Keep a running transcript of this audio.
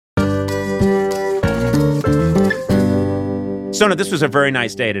Sona, this was a very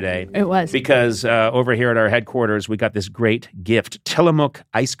nice day today. It was. Because over here at our headquarters, we got this great gift, Tillamook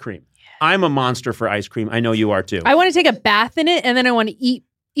ice cream. I'm a monster for ice cream. I know you are too. I want to take a bath in it, and then I want to eat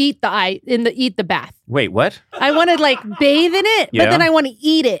the bath. Wait, what? I want to bathe in it, but then I want to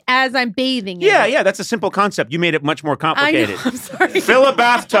eat it as I'm bathing in it. Yeah, that's a simple concept. You made it much more complicated. I know, I'm sorry. Fill a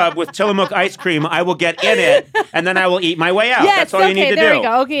bathtub with Tillamook ice cream. I will get in it, and then I will eat my way out. Yes, That's all you need to do. there we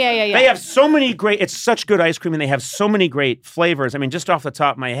go. Okay, yeah. They have so many great, it's such good ice cream, and they have so many great flavors. I mean, just off the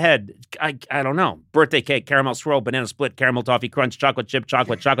top of my head, I don't know. Birthday cake, caramel swirl, banana split, caramel toffee crunch, chocolate chip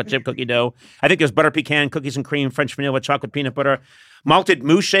cookie dough. I think there's butter pecan, cookies and cream, French vanilla, chocolate peanut butter. Malted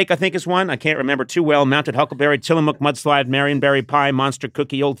Moose Shake, I think, is one. I can't remember too well. Mounted Huckleberry, Tillamook Mudslide, Marionberry Pie, Monster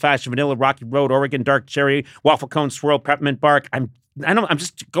Cookie, Old Fashioned Vanilla, Rocky Road, Oregon Dark Cherry, Waffle Cone Swirl, Peppermint Bark. I'm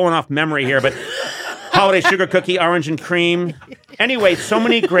just going off memory here, but Holiday Sugar Cookie, Orange and Cream. Anyway, so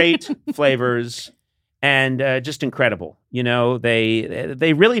many great flavors and just incredible. You know,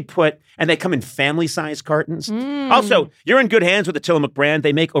 they really put, and they come in family-sized cartons. Also, you're in good hands with the Tillamook brand.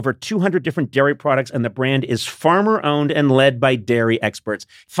 They make over 200 different dairy products, and the brand is farmer-owned and led by dairy experts.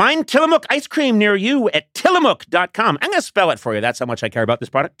 Find Tillamook ice cream near you at tillamook.com. I'm going to spell it for you. That's how much I care about this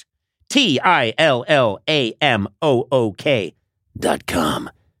product. TILLAMOOK.com.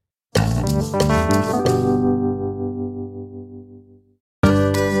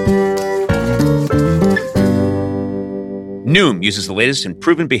 Noom uses the latest in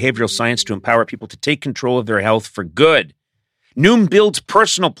proven behavioral science to empower people to take control of their health for good. Noom builds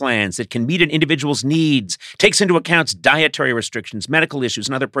personal plans that can meet an individual's needs, takes into account dietary restrictions, medical issues,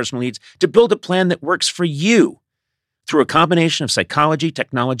 and other personal needs to build a plan that works for you. Through a combination of psychology,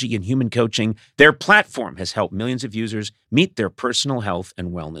 technology, and human coaching, their platform has helped millions of users meet their personal health and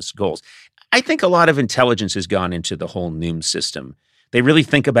wellness goals. I think a lot of intelligence has gone into the whole Noom system. They really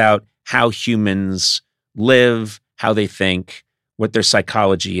think about how humans live, how they think, what their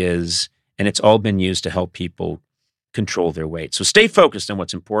psychology is, and it's all been used to help people control their weight. So stay focused on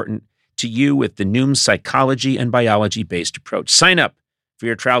what's important to you with the Noom psychology and biology-based approach. Sign up for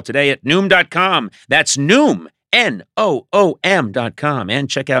your trial today at Noom.com. That's Noom, Noom.com. And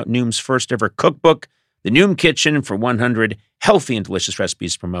check out Noom's first ever cookbook, The Noom Kitchen, for 100 healthy and delicious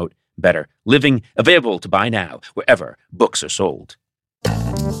recipes to promote better living, available to buy now wherever books are sold.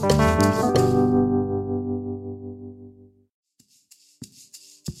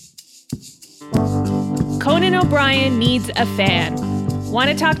 Conan O'Brien needs a fan.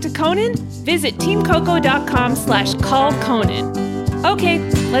 Want to talk to Conan? Visit teamcoco.com/callconan. Okay,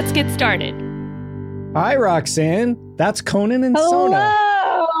 let's get started. Hi, Roxanne. That's Conan and Sona.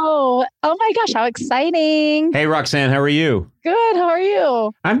 Hello. Oh my gosh, how exciting. Hey, Roxanne, how are you? Good, how are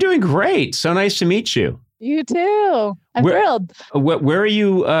you? I'm doing great. So nice to meet you. You too. I'm thrilled. Where are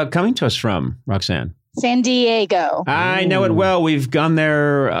you coming to us from, Roxanne? San Diego. I know it well. We've gone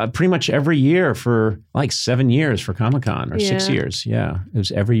there pretty much every year for like 7 years for Comic-Con, or 6 years. Yeah. It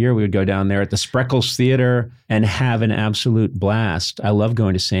was every year we would go down there at the Spreckles Theater and have an absolute blast. I love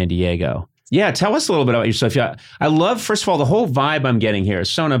going to San Diego. Yeah, tell us a little bit about yourself. Yeah, I love, first of all, the whole vibe I'm getting here.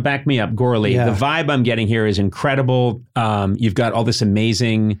 Sona, back me up, Gorley. Yeah. The vibe I'm getting here is incredible. You've got all this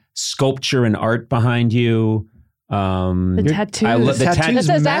amazing sculpture and art behind you. The tattoos. This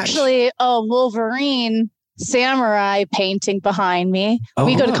is actually a Wolverine samurai painting behind me.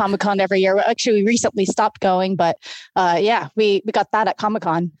 We go to Comic-Con every year. Actually, we recently stopped going, but we got that at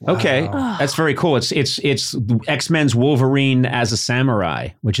Comic-Con. Okay, that's very cool. It's X-Men's Wolverine as a samurai,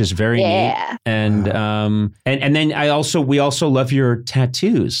 which is very neat. And then we also love your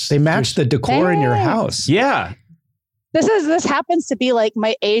tattoos. They match the decor in your house. Yeah. This happens to be like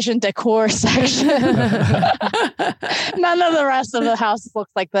my Asian decor section. None of the rest of the house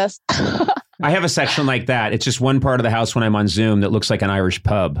looks like this. I have a section like that. It's just one part of the house when I'm on Zoom that looks like an Irish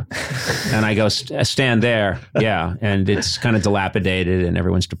pub. And I go, stand there. Yeah. And it's kind of dilapidated and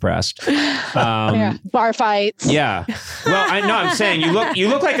everyone's depressed. Bar fights. Yeah. Well, I'm saying you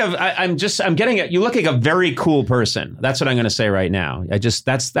look like you look like a very cool person. That's what I'm going to say right now.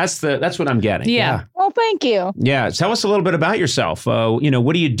 That's what I'm getting. Yeah. Well, thank you. Yeah. Tell us a little bit about yourself.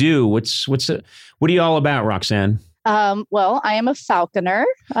 What do you do? What are you all about, Roxanne? Well, I am a falconer.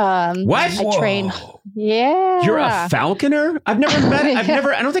 What? I train. Yeah. You're a falconer? I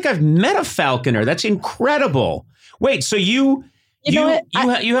don't think I've met a falconer. That's incredible. Wait, so you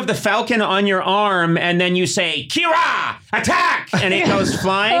have the falcon on your arm and then you say, Kee-ra Attack! And it goes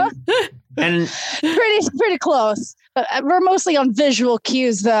flying? And pretty close. But we're mostly on visual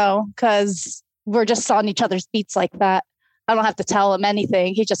cues though, because we're just on each other's beats like that. I don't have to tell him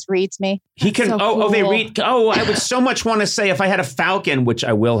anything. He just reads me. He can. They read. I would so much want to say, if I had a falcon, which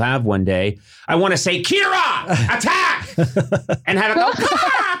I will have one day, I want to say, Kee-ra, attack, and have it go,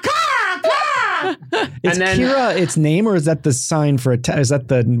 Kee-ra, Kee-ra. Is Kee-ra its name, or is that the sign for attack? Is that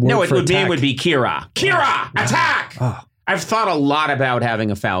the word no? for attack? Name would be Kee-ra. Kee-ra, attack. Oh. I've thought a lot about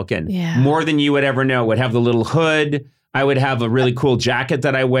having a falcon, more than you would ever know. Would have the little hood. I would have a really cool jacket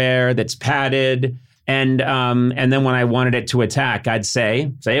that I wear that's padded. And then when I wanted it to attack, I'd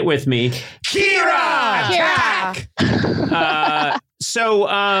say it with me, Kee-ra, attack.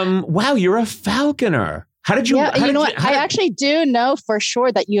 Wow, you're a falconer. How did you? Yeah, you know what? I actually do know for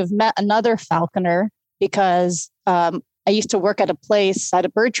sure that you have met another falconer because I used to work at a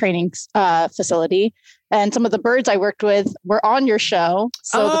bird training facility. And some of the birds I worked with were on your show.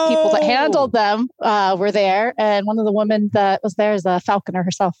 So the people that handled them were there. And one of the women that was there is a falconer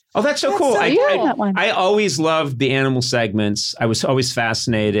herself. Oh, that's so cool. I always loved the animal segments. I was always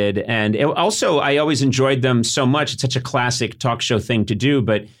fascinated. And I always enjoyed them so much. It's such a classic talk show thing to do.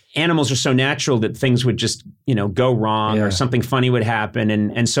 But animals are so natural that things would just, go wrong or something funny would happen.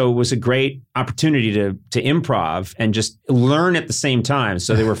 And so it was a great opportunity to improv and just learn at the same time.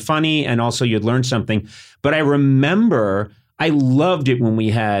 So they were funny and also you'd learn something. But I remember I loved it when we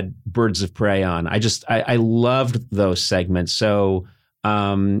had Birds of Prey on. I loved those segments. So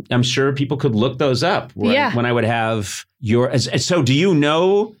I'm sure people could look those up when I would have so do you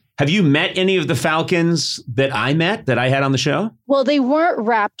know? Have you met any of the falcons that I had on the show? Well, they weren't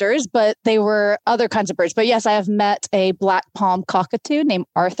raptors, but they were other kinds of birds. But yes, I have met a black palm cockatoo named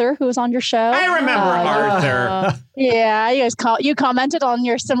Arthur, who was on your show. I remember Arthur. Yeah, you commented on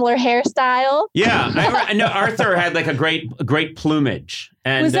your similar hairstyle. Yeah, I know Arthur had like a great plumage.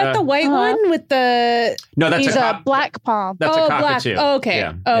 And, was that the white one with the? No, he's a black palm. That's a cockatoo. Oh, okay.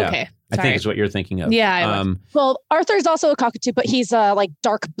 Yeah, okay. Yeah. I think is what you're thinking of. Yeah. Well, Arthur's also a cockatoo, but he's like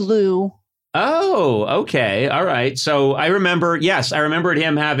dark blue. Oh, okay. All right. So I remembered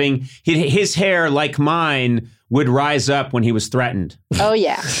him having his hair, like mine, would rise up when he was threatened. Oh,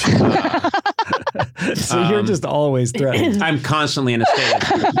 yeah. So you're just always threatened. I'm constantly in a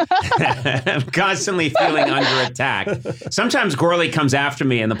state I'm constantly feeling under attack. Sometimes Gorley comes after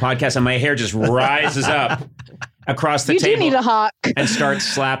me in the podcast and my hair just rises up across the table. You do need a hawk. And start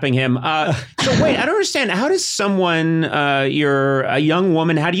slapping him. So wait, I don't understand. How does someone, you're a young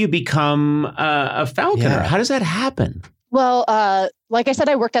woman, how do you become a falconer? Yeah. How does that happen? Well, like I said,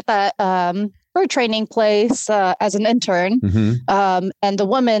 I worked at that bird training place as an intern. Mm-hmm. And the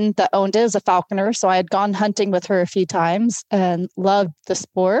woman that owned it is a falconer. So I had gone hunting with her a few times and loved the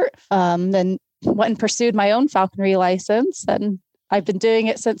sport. Then went and pursued my own falconry license, and I've been doing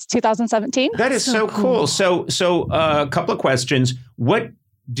it since 2017. That is so cool. So a couple of questions. What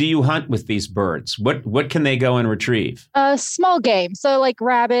do you hunt with these birds? What can they go and retrieve? Small game. So like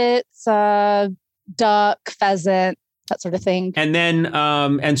rabbits, duck, pheasant, that sort of thing. And then,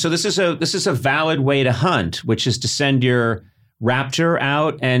 and so this is a valid way to hunt, which is to send your raptor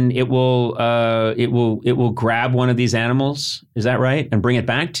out and it will grab one of these animals. Is that right? And bring it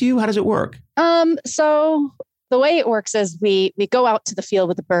back to you? How does it work? So the way it works is we go out to the field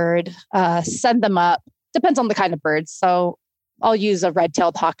with the bird, send them up. Depends on the kind of bird. So I'll use a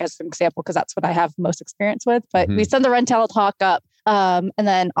red-tailed hawk as an example because that's what I have most experience with. But we send the red-tailed hawk up. And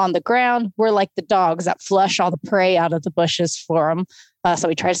then on the ground, we're like the dogs that flush all the prey out of the bushes for them. So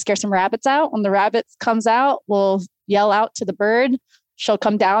we try to scare some rabbits out. When the rabbit comes out, we'll yell out to the bird. She'll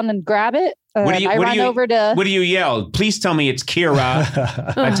come down and grab it. What do you yell? Please tell me it's Kee-ra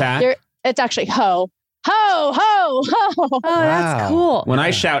Attack. It's actually ho. Ho, ho, ho. Oh, that's cool. When I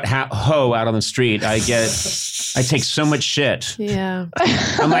shout ho out on the street, I take so much shit. Yeah.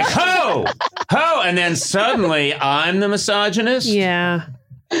 I'm like, ho, ho. And then suddenly I'm the misogynist. Yeah.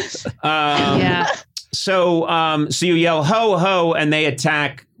 Yeah. So you yell ho, ho, and they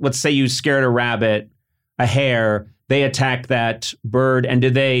attack. Let's say you scared a rabbit, a hare. They attack that bird. And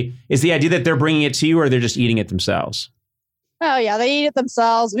is the idea that they're bringing it to you or they're just eating it themselves? Oh, yeah, they eat it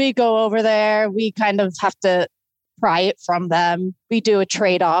themselves. We go over there. We kind of have to pry it from them. We do a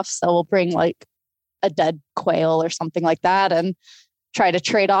trade-off. So we'll bring like a dead quail or something like that and try to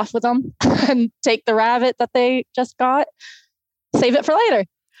trade off with them and take the rabbit that they just got, save it for later.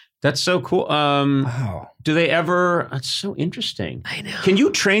 That's so cool. Wow. Do they ever... That's so interesting. I know. Can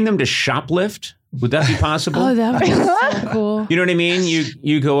you train them to shoplift? Would that be possible? Oh, that would be so cool. You know what I mean?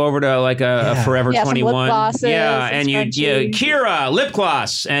 You go over to like a Forever 21. Some lip glosses, and you Kee-ra lip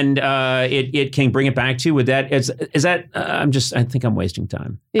gloss, and it can bring it back to you. With that, is that? I think I'm wasting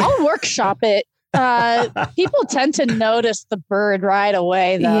time. I'll workshop it People tend to notice the bird right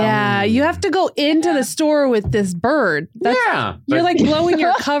away, though. Yeah, you have to go into the store with this bird. You're like blowing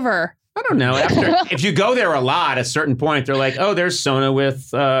your cover. I don't know. If you go there a lot, at a certain point, they're like, "Oh, there's Sona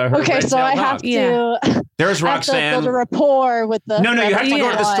with her." Okay, so I have to. There's Roxanne. I have to build a rapport with the. No, you have to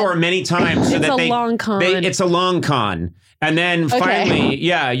go to the store many times. So it's a long con. It's a long con, and then finally,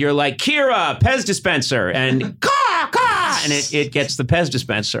 you're like Kee-ra, Pez dispenser, and and it gets the Pez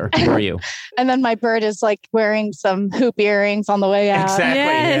dispenser for you. And then my bird is like wearing some hoop earrings on the way out. Exactly.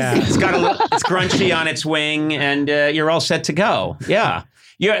 Yes. Yeah. It's grunchy on its wing, and you're all set to go. Yeah.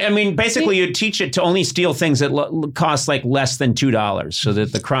 Basically, you teach it to only steal things that cost like less than $2, so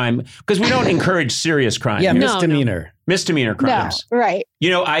that the crime, because we don't encourage serious crime. Yeah, misdemeanor. Misdemeanor crimes. No, right.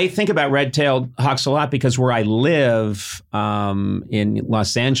 I think about red-tailed hawks a lot because where I live in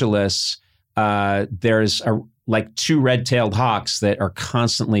Los Angeles, there's like 2 red-tailed hawks that are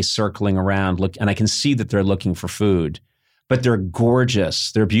constantly circling around, and I can see that they're looking for food. But they're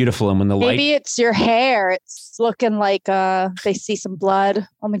gorgeous. They're beautiful. And when the light... Maybe it's your hair. It's looking like they see some blood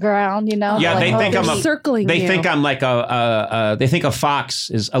on the ground, Yeah, they think I'm circling. They think I'm like they think a fox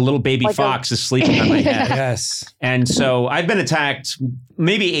is a little baby like fox is sleeping on my head. Yes. And so I've been attacked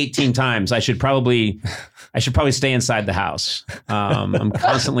maybe 18 times. I should probably stay inside the house. I'm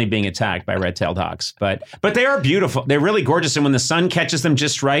constantly being attacked by red-tailed hawks, but they are beautiful. They're really gorgeous. And when the sun catches them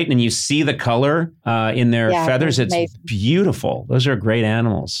just right and you see the color in their feathers, it's beautiful. Those are great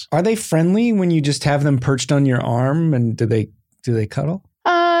animals. Are they friendly when you just have them perched on your arm? And do they cuddle?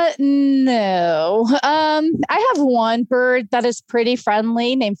 No. I have one bird that is pretty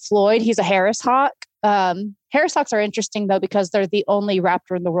friendly named Floyd. He's a Harris hawk. Harris hawks are interesting though because they're the only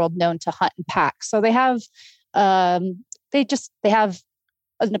raptor in the world known to hunt in packs. So they have they have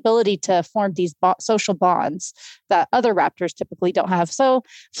an ability to form these social bonds that other raptors typically don't have. So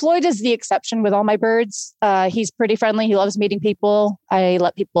Floyd is the exception with all my birds. He's pretty friendly. He loves meeting people. I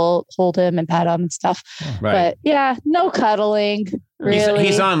let people hold him and pet him and stuff. Right. But yeah, no cuddling. Really.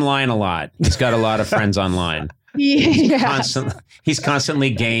 He's online a lot. He's got a lot of friends online. He's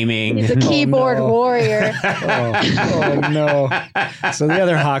constantly gaming. He's a keyboard warrior. Oh no! So the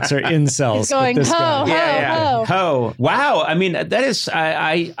other hawks are incels. He's going ho. Ho. Wow. I mean, that is.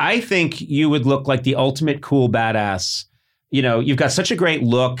 I think you would look like the ultimate cool badass. You've got such a great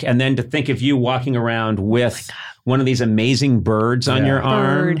look, and then to think of you walking around with one of these amazing birds on your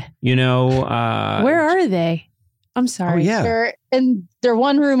arm. Where are they? I'm sorry. Oh, yeah. They're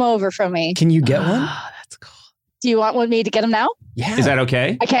one room over from me. Can you get one? That's cool. Do you want me to get them now? Yeah. Is that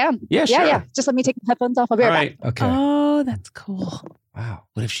okay? I can. Yeah, sure. Yeah. Just let me take the headphones off. I'll be right back. Okay. Oh, that's cool. Wow.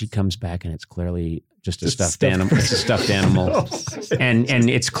 What if she comes back and it's clearly just a stuffed animal? It's a stuffed animal. and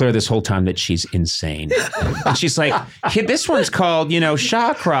it's clear this whole time that she's insane. And she's like, hey, this one's called,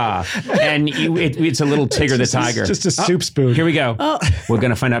 Chakra. And it's a little Tigger the Tiger. Just a soup spoon. Here we go. Oh. We're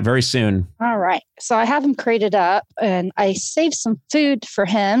going to find out very soon. All right. So I have him crated up and I saved some food for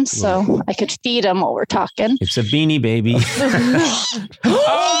him so I could feed him while we're talking. It's a beanie baby.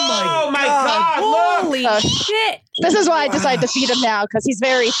 Oh my God. Holy shit. This is why I decided to feed him now because he's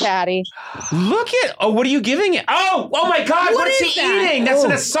very chatty. Look at, what are you giving it? Oh my God. What is he eating? That's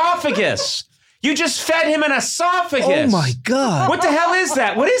an esophagus. You just fed him an esophagus. Oh my God. What the hell is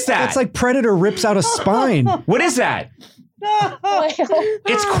that? What is that? That's like Predator rips out a spine. What is that? Quail.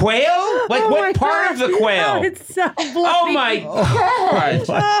 It's quail? Like what part of the quail? It's so bloody. Oh my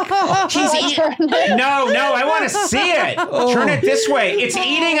God. He's eating. No, I want to see it. Turn it this way. It's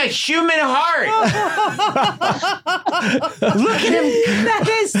eating a human heart. Look at him. That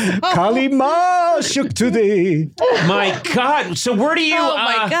is Kalima shook to thee. My God. So where do you... Oh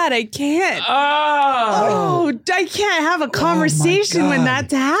my God, I can't. Oh, I can't have a conversation when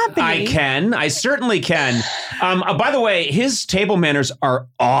that's happening. I certainly can. By the way, his table manners are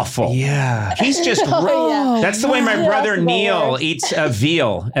awful. Yeah. He's just... That's the way my brother Neil eats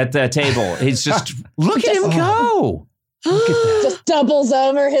veal at the table. He's just... Look at him go. Look at that. Just doubles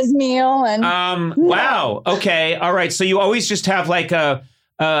over his meal and... Wow. Okay. All right. So you always just have like a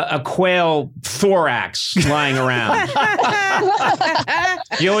quail thorax lying around.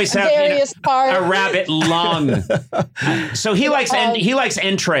 You always have a rabbit lung. So he likes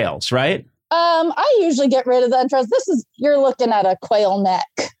entrails, right? I usually get rid of the entrails. You're looking at a quail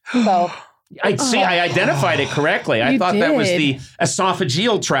neck. So I identified it correctly. I thought that was the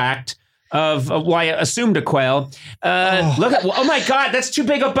esophageal tract of I assumed a quail. Look at, oh my God, that's too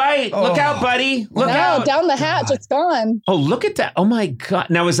big a bite. Look out, buddy. Look out. Down the hatch, it's gone. Oh, look at that. Oh my God.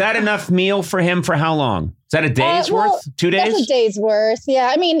 Now, is that enough meal for him for how long? Is that a day's worth? 2 days? That's a day's worth.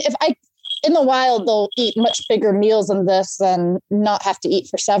 Yeah. I mean, if in the wild, they'll eat much bigger meals than this and not have to eat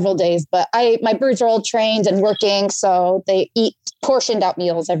for several days. But my birds are all trained and working, so they eat portioned out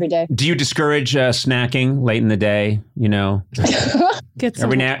meals every day. Do you discourage snacking late in the day? You know, Get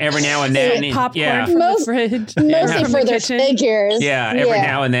some every now and then. popcorn from the fridge. Mostly from for the their kitchen. figures. Yeah, every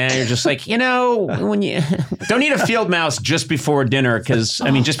now and then you're just like, when you don't eat a field mouse just before dinner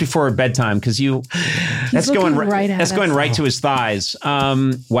just before bedtime because that's going right to his thighs.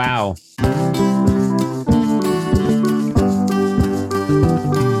 Wow.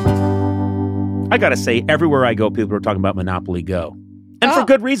 I gotta say, everywhere I go, people are talking about Monopoly Go, and for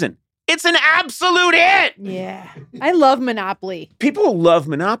good reason. It's an absolute hit. Yeah. I love Monopoly. People love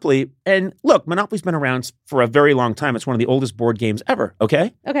Monopoly. And look, Monopoly's been around for a very long time. It's one of the oldest board games ever,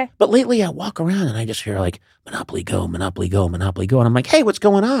 okay? Okay. But lately I walk around and I just hear like, Monopoly Go, Monopoly Go, Monopoly Go. And I'm like, hey, what's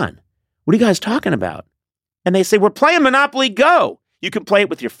going on? What are you guys talking about? And they say, we're playing Monopoly Go. You can play it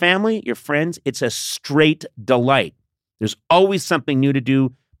with your family, your friends. It's a straight delight. There's always something new to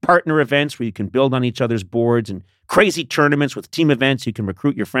do. Partner events where you can build on each other's boards and crazy tournaments with team events you can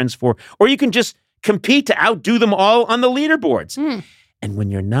recruit your friends for, or you can just compete to outdo them all on the leaderboards. And when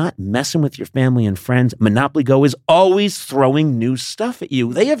you're not messing with your family and friends, Monopoly Go is always throwing new stuff at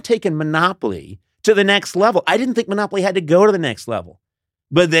you. They have taken Monopoly to the next level. I didn't think Monopoly had to go to the next level,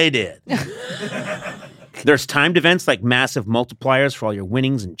 but they did. There's timed events like massive multipliers for all your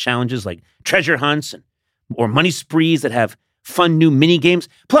winnings and challenges like treasure hunts or money sprees that have fun new mini games,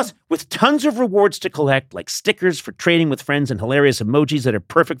 plus with tons of rewards to collect, like stickers for trading with friends and hilarious emojis that are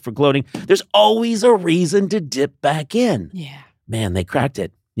perfect for gloating. There's always a reason to dip back in. Yeah. Man, they cracked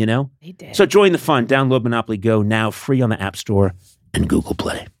it, you know? They did. So join the fun. Download Monopoly Go now, free on the App Store and Google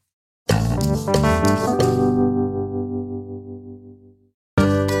Play.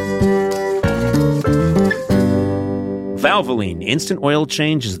 Valvoline Instant Oil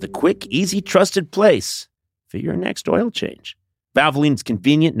Change is the quick, easy, trusted place for your next oil change. Valvoline's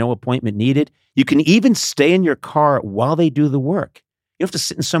convenient, no appointment needed. You can even stay in your car while they do the work. You don't have to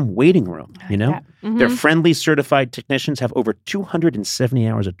sit in some waiting room, you know? Mm-hmm. Their friendly, certified technicians have over 270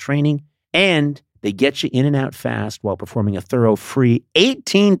 hours of training, and they get you in and out fast while performing a thorough, free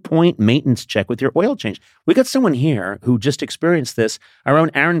 18-point maintenance check with your oil change. We got someone here who just experienced this, our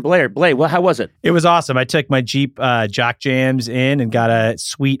own Aaron Blair. Blair, well, how was it? It was awesome. I took my Jeep Jock Jams in and got a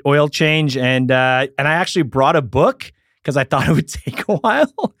sweet oil change, and I actually brought a book because I thought it would take a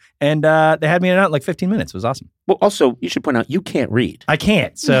while, and they had me in and out in like 15 minutes. It was awesome. Well, also, you should point out, you can't read. I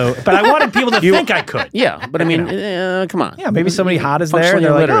can't, but I wanted people to think I could. Yeah, but I mean, come on. Yeah, maybe somebody hot is there, and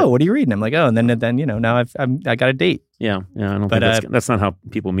they're like, oh, what are you reading? I'm like, oh, and then now I got a date. Yeah, I don't think that's not how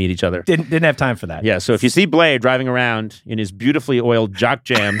people meet each other. Didn't have time for that. Yeah, so if you see Blair driving around in his beautifully oiled Jock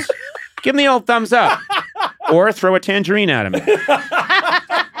Jams, give him the old thumbs up. Or throw a tangerine at him.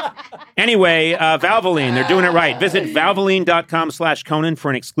 Anyway, Valvoline, they're doing it right. Visit valvoline.com/Conan for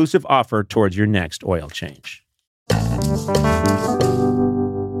an exclusive offer towards your next oil change.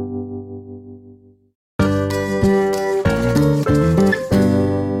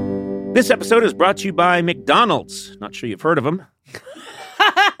 This episode is brought to you by McDonald's. Not sure you've heard of them.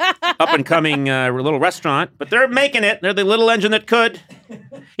 Up-and-coming little restaurant, but they're making it. They're the little engine that could.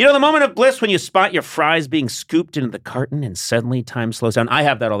 You know, the moment of bliss when you spot your fries being scooped into the carton and suddenly time slows down. I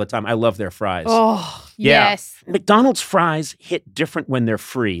have that all the time. I love their fries. Oh, Yeah. yes. McDonald's fries hit different when they're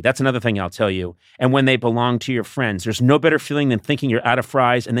free. That's another thing I'll tell you. And when they belong to your friends. There's no better feeling than thinking you're out of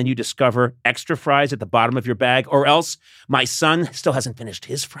fries and then you discover extra fries at the bottom of your bag. Or else my son still hasn't finished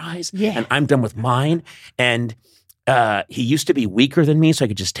his fries. Yeah. And I'm done with mine. And he used to be weaker than me, so I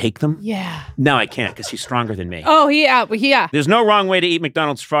could just take them. Yeah. Now I can't because he's stronger than me. Oh, yeah. There's no wrong way to eat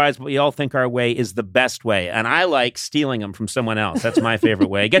McDonald's fries, but we all think our way is the best way. And I like stealing them from someone else. That's my favorite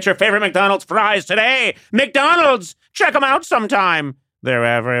way. Get your favorite McDonald's fries today. McDonald's! Check them out sometime. They're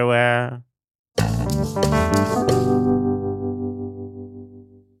everywhere.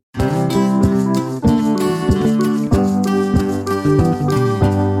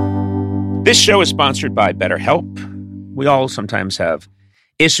 This show is sponsored by BetterHelp. We all sometimes have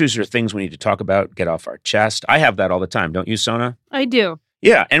issues or things we need to talk about, get off our chest. I have that all the time, don't you, Sona? I do.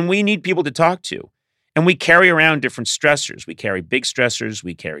 Yeah, and we need people to talk to. And we carry around different stressors. We carry big stressors.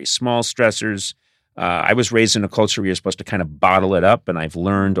 We carry small stressors. I was raised in a culture where you're supposed to kind of bottle it up, and I've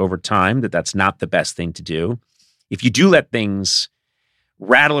learned over time that that's not the best thing to do. If you do let things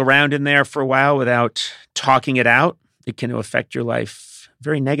rattle around in there for a while without talking it out, it can affect your life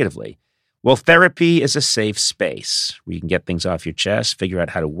very negatively. Well, therapy is a safe space where you can get things off your chest, figure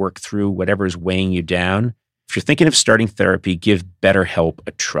out how to work through whatever is weighing you down. If you're thinking of starting therapy, give BetterHelp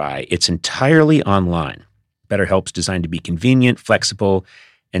a try. It's entirely online. BetterHelp's designed to be convenient, flexible,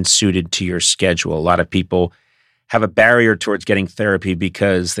 and suited to your schedule. A lot of people have a barrier towards getting therapy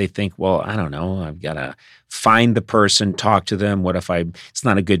because they think, well, I don't know, I've got to find the person, talk to them. What if it's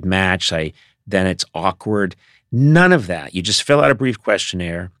not a good match? Then it's awkward. None of that. You just fill out a brief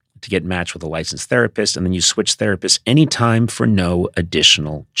questionnaire to get matched with a licensed therapist, and then you switch therapists anytime for no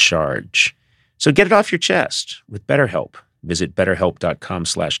additional charge. So get it off your chest with BetterHelp. Visit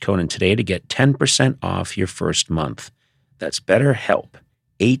betterhelp.com/Conan today to get 10% off your first month. That's BetterHelp,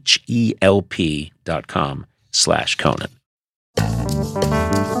 HELP.com/Conan.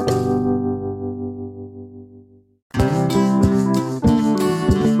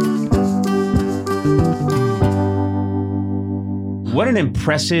 What an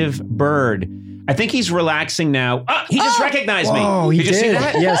impressive bird. I think he's relaxing now. Oh, he just recognized me. Oh, he did. You see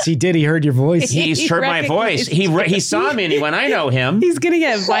that? Yes, he did. He heard your voice. He's heard my voice. He saw me and he went, I know him. He's going to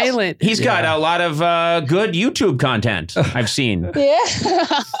get violent. He's got a lot of good YouTube content I've seen. Yeah.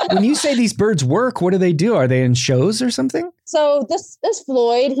 When you say these birds work, what do they do? Are they in shows or something? So this is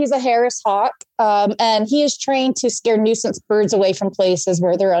Floyd. He's a Harris hawk, and he is trained to scare nuisance birds away from places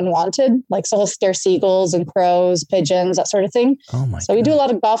where they're unwanted. Like, so he'll scare seagulls and crows, pigeons, that sort of thing. Oh my! So we do a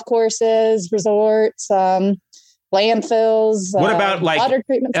lot of golf courses, resorts, landfills. What about like water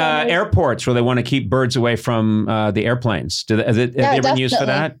treatment centers. airports where they want to keep birds away from the airplanes? Have they ever been used for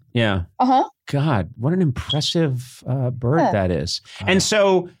that? Yeah. God, what an impressive bird that is. And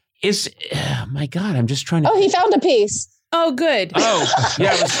so my God, I'm just trying to. Oh, he found a piece. Oh, good. Oh,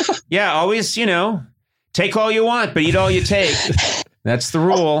 yeah. Always, take all you want, but eat all you take. That's the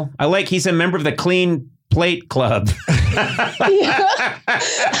rule. He's a member of the Clean Plate Club.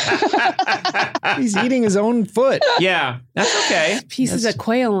 He's eating his own foot. Yeah, that's okay. Pieces of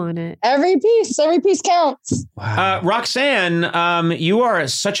quail on it. Every piece counts. Wow. Roxanne, you are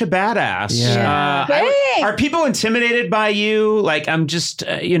such a badass. Yeah. Are people intimidated by you? Like, I'm just,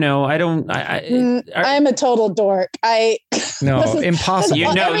 I'm a total dork. Impossible.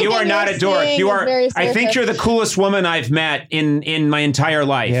 You are not a dork. You are. I think you're the coolest woman I've met in my entire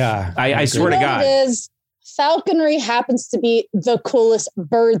life. Yeah, I swear to God. It is. Falconry happens to be the coolest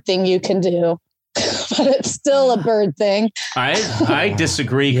bird thing you can do, but it's still a bird thing. I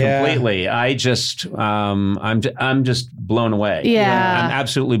disagree completely. I just I'm just blown away. Yeah. I'm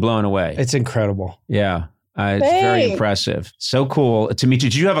absolutely blown away. It's incredible. Yeah. It's very impressive. So cool to meet you.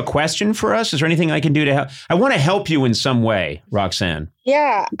 Did you have a question for us? Is there anything I can do to help? I want to help you in some way, Roxanne.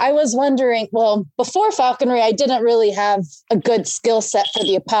 Yeah, I was wondering, well, before falconry, I didn't really have a good skill set for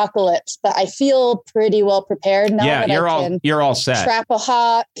the apocalypse, but I feel pretty well prepared now that you're all set. Trap a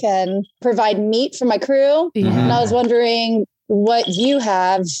hawk and provide meat for my crew. Yeah. And I was wondering what you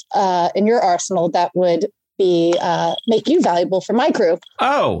have in your arsenal that would be make you valuable for my crew.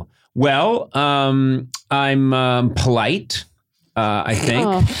 Oh, well, I'm polite. I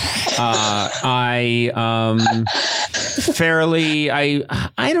think fairly. I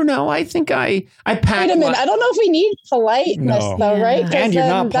don't know. I think I pack. Wait a minute. I don't know if we need politeness though, right? And you're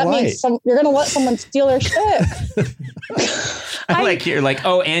not polite. That means you're going to let someone steal our shit. You're like,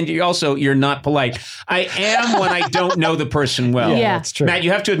 oh, and you're not polite. I am when I don't know the person well. Yeah, that's true. Matt,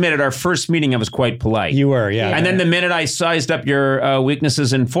 you have to admit, at our first meeting, I was quite polite. You were, yeah. And then the minute I sized up your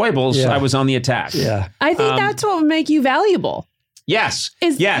weaknesses and foibles, I was on the attack. Yeah. I think that's what would make you valuable. Yes.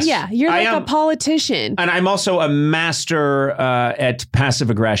 Yes. Yeah. You're like a politician. And I'm also a master at passive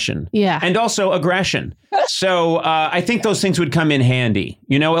aggression. Yeah. And also aggression. So I think those things would come in handy.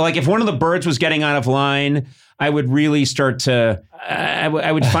 Like if one of the birds was getting out of line, I would really start to,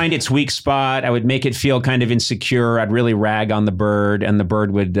 I would find its weak spot. I would make it feel kind of insecure. I'd really rag on the bird, and the bird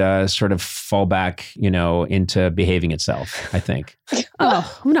would sort of fall back, into behaving itself, I think.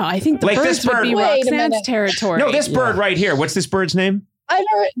 Oh, no, I think the like birds would be Roxanne's territory. No, this bird right here. What's this bird's name?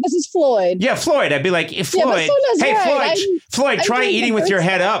 This is Floyd. Yeah, Floyd. I'd be like, Floyd, Floyd, try eating with your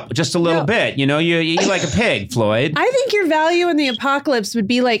head up just a little bit. You eat like a pig, Floyd. I think your value in the apocalypse would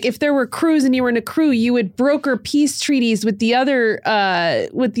be like if there were crews and you were in a crew, you would broker peace treaties with the other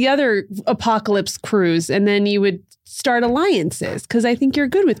apocalypse crews, and then you would start alliances because I think you're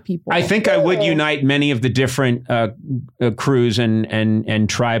good with people. I think I would unite many of the different crews and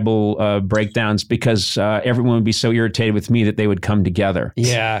tribal breakdowns because everyone would be so irritated with me that they would come together.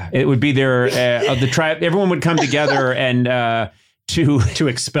 Yeah. It would be their of the tribe. Everyone would come together and to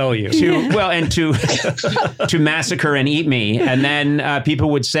expel you. To massacre and eat me. And then people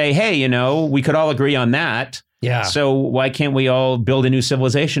would say, hey, we could all agree on that. Yeah. So why can't we all build a new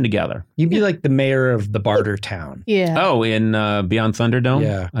civilization together? You'd be like the mayor of the barter town. Yeah. Oh, in Beyond Thunderdome?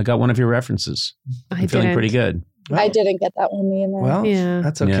 Yeah. I got one of your references. I'm feeling pretty good. Well, I didn't get that one either. Well,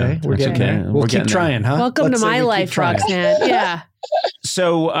 that's okay. Yeah, We're getting there. We'll keep trying, huh? Welcome to my life, Roxanne. Yeah.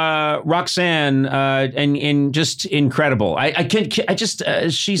 Roxanne, and just incredible.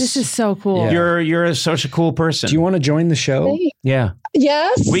 She's. This is so cool. Yeah. You're such a cool person. Do you want to join the show? Yeah.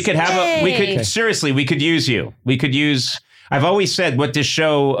 Yes. We could have seriously, we could use you. I've always said what this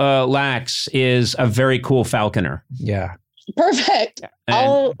show lacks is a very cool falconer. Yeah. Perfect.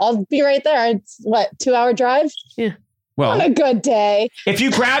 And- I'll be right there. It's 2-hour drive? Yeah. Well, on a good day. If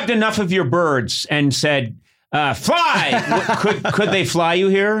you grabbed enough of your birds and said, fly, could they fly you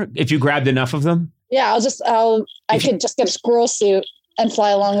here if you grabbed enough of them? Yeah, I could just get a squirrel suit and fly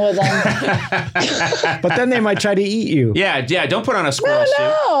along with them. But then they might try to eat you. Yeah. Don't put on a squirrel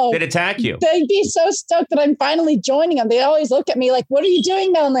suit. They'd attack you. They'd be so stoked that I'm finally joining them. They always look at me like, what are you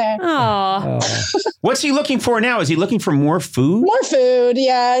doing down there? Oh. What's he looking for now? Is he looking for more food? More food,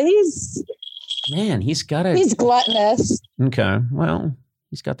 yeah. He's got it. He's gluttonous. Okay, well,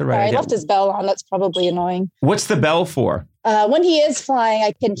 he's got the right Sorry, I idea. left his bell on. That's probably annoying. What's the bell for? When he is flying,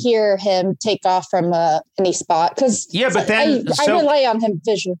 I can hear him take off from any spot because but then I rely on him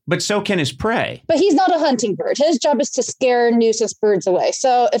visually. But so can his prey. But he's not a hunting bird. His job is to scare nuisance birds away.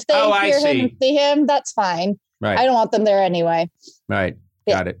 So if they hear him and see him, that's fine. Right. I don't want them there anyway. Right.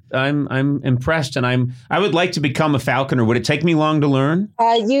 Got it. I'm impressed, and I would like to become a falconer. Would it take me long to learn?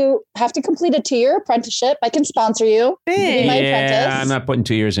 You have to complete a 2-year apprenticeship. I can sponsor you. Hey. Be my apprentice. I'm not putting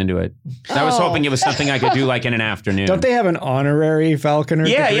 2 years into it. I was hoping it was something I could do like in an afternoon. Don't they have an honorary falconer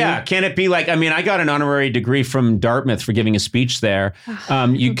degree? Yeah. Can it be like? I mean, I got an honorary degree from Dartmouth for giving a speech there. It's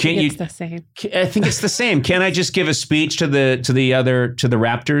the same. I think it's the same. Can I just give a speech to the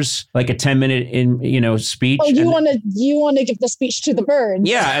raptors, like a 10-minute speech? Oh, you want to give the speech to the birds?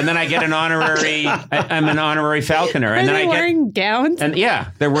 Yeah, and then I get an honorary. I'm an honorary falconer, and Are then they wearing gowns? And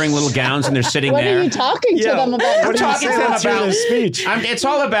they're wearing little gowns, and they're sitting What there. are you talking to them about? I'm talking to them Let's hear about their speech. It's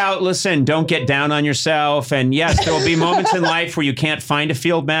all about, listen, don't get down on yourself. And yes, there will be moments in life where you can't find a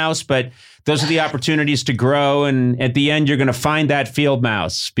field mouse, but those are the opportunities to grow. And at the end, you're going to find that field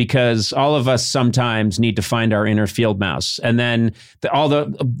mouse because all of us sometimes need to find our inner field mouse. And then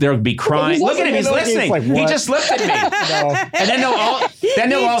there'll be crying. Look at him. He's listening. Like, he just looked at me. No. And then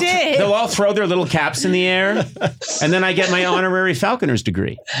they'll all throw their little caps in the air. And then I get my honorary falconer's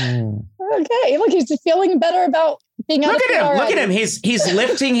degree. Okay, look, he's feeling better about being out. Look at him. He's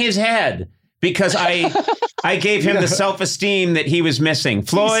lifting his head because I gave him the self-esteem that he was missing.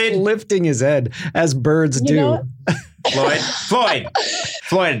 Floyd. He's lifting his head as birds do. Floyd.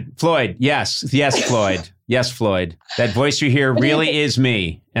 Yes, Floyd. Yes, Floyd. That voice you hear really is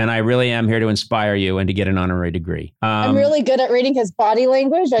me. And I really am here to inspire you and to get an honorary degree. I'm really good at reading his body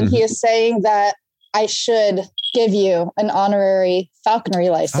language, and he is saying that I should give you an honorary falconry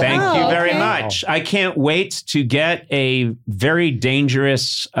license. Thank you very much. I can't wait to get a very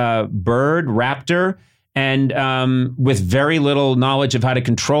dangerous bird, raptor, and with very little knowledge of how to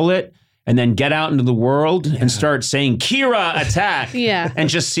control it, and then get out into the world and start saying Kee-ra Attack and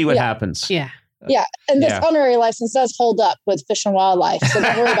just see what happens. Yeah. Yeah, and this honorary license does hold up with Fish and Wildlife, so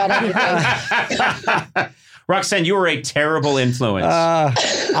don't worry about anything. Roxanne, you were a terrible influence.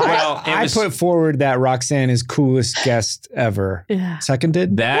 I put forward that Roxanne is coolest guest ever. Yeah.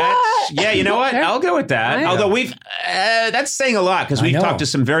 Seconded? You know what? I'll go with that. Although that's saying a lot because we've talked to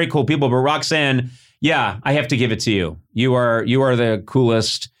some very cool people. But Roxanne, I have to give it to you. You are the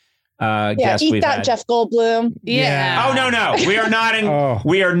coolest guest we've had. Jeff Goldblum. Yeah. Oh no, we are not.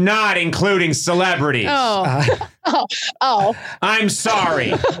 We are not including celebrities. Oh. I'm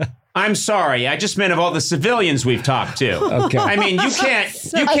sorry. I just meant of all the civilians we've talked to. Okay. I mean, you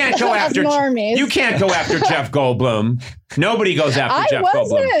can't go after normies. You can't go after Jeff Goldblum. Nobody goes after Jeff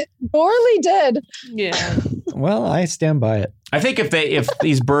Goldblum. I wasn't. Borley did. Yeah. Well, I stand by it. I think if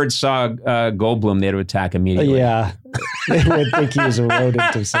these birds saw Goldblum, they'd attack immediately. Yeah. They would think he was a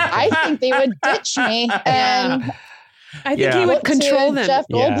rodent or something. I think they would ditch me and I think he would control them Jeff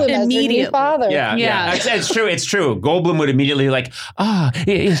Goldblum as immediately. their new father. Yeah. It's true. It's true. Goldblum would immediately my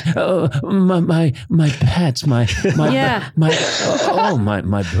pets, my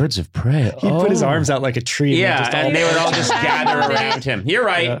birds of prey. He'd put his arms out like a tree. And they would all just gather around him. You're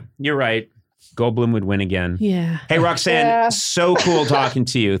right. Yeah. You're right. Goldblum would win again. Yeah. Hey, Roxanne, so cool talking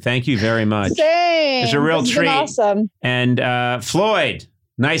to you. Thank you very much. Same. It's a real treat. Awesome. And Floyd,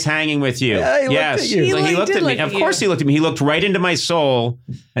 nice hanging with you. Yeah, he looked at you. He looked at me. Of course he looked at me. He looked right into my soul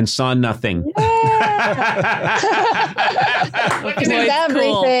and saw nothing. Look at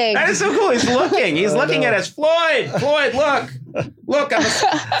everything. That is so cool. He's looking. He's looking at us. Floyd, look. Look,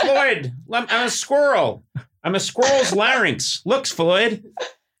 I'm a squirrel. I'm a squirrel's larynx. Looks, Floyd,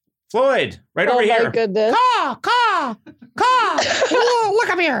 right over here. Oh, my goodness. Caw. Ooh, look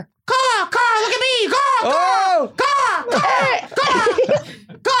up here. Caw, look at me. Caw.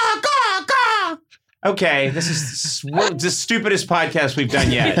 Okay, this is the stupidest podcast we've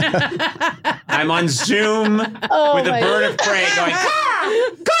done yet. I'm on Zoom with a bird of prey going, caw,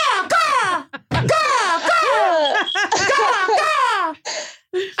 caw, caw, caw, caw, caw, caw.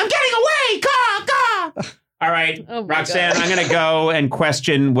 I'm getting away, caw, caw. All right, Roxanne, I'm going to go and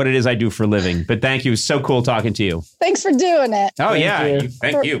question what it is I do for a living. But thank you. So cool talking to you. Thanks for doing it. Oh,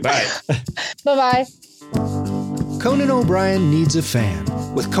 Thank you. Bye. Bye-bye. Conan O'Brien Needs a Fan,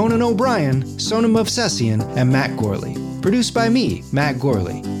 with Conan O'Brien, Sonam Movsesian, and Matt Gorley. Produced by me, Matt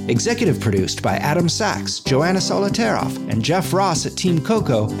Gorley. Executive produced by Adam Sachs, Joanna Solotaroff, and Jeff Ross at Team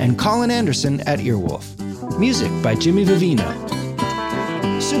Coco, and Colin Anderson at Earwolf. Music by Jimmy Vivino.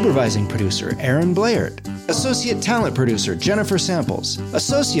 Supervising producer, Aaron Blaird. Associate talent producer, Jennifer Samples.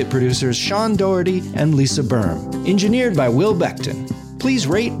 Associate producers, Sean Doherty and Lisa Berm. Engineered by Will Beckton. Please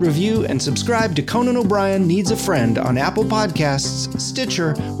rate, review, and subscribe to Conan O'Brien Needs a Friend on Apple Podcasts,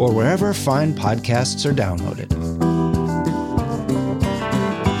 Stitcher, or wherever fine podcasts are downloaded.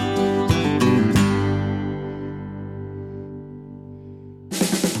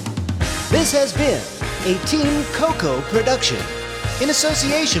 This has been a Team Coco production in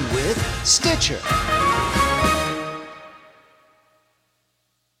association with Stitcher.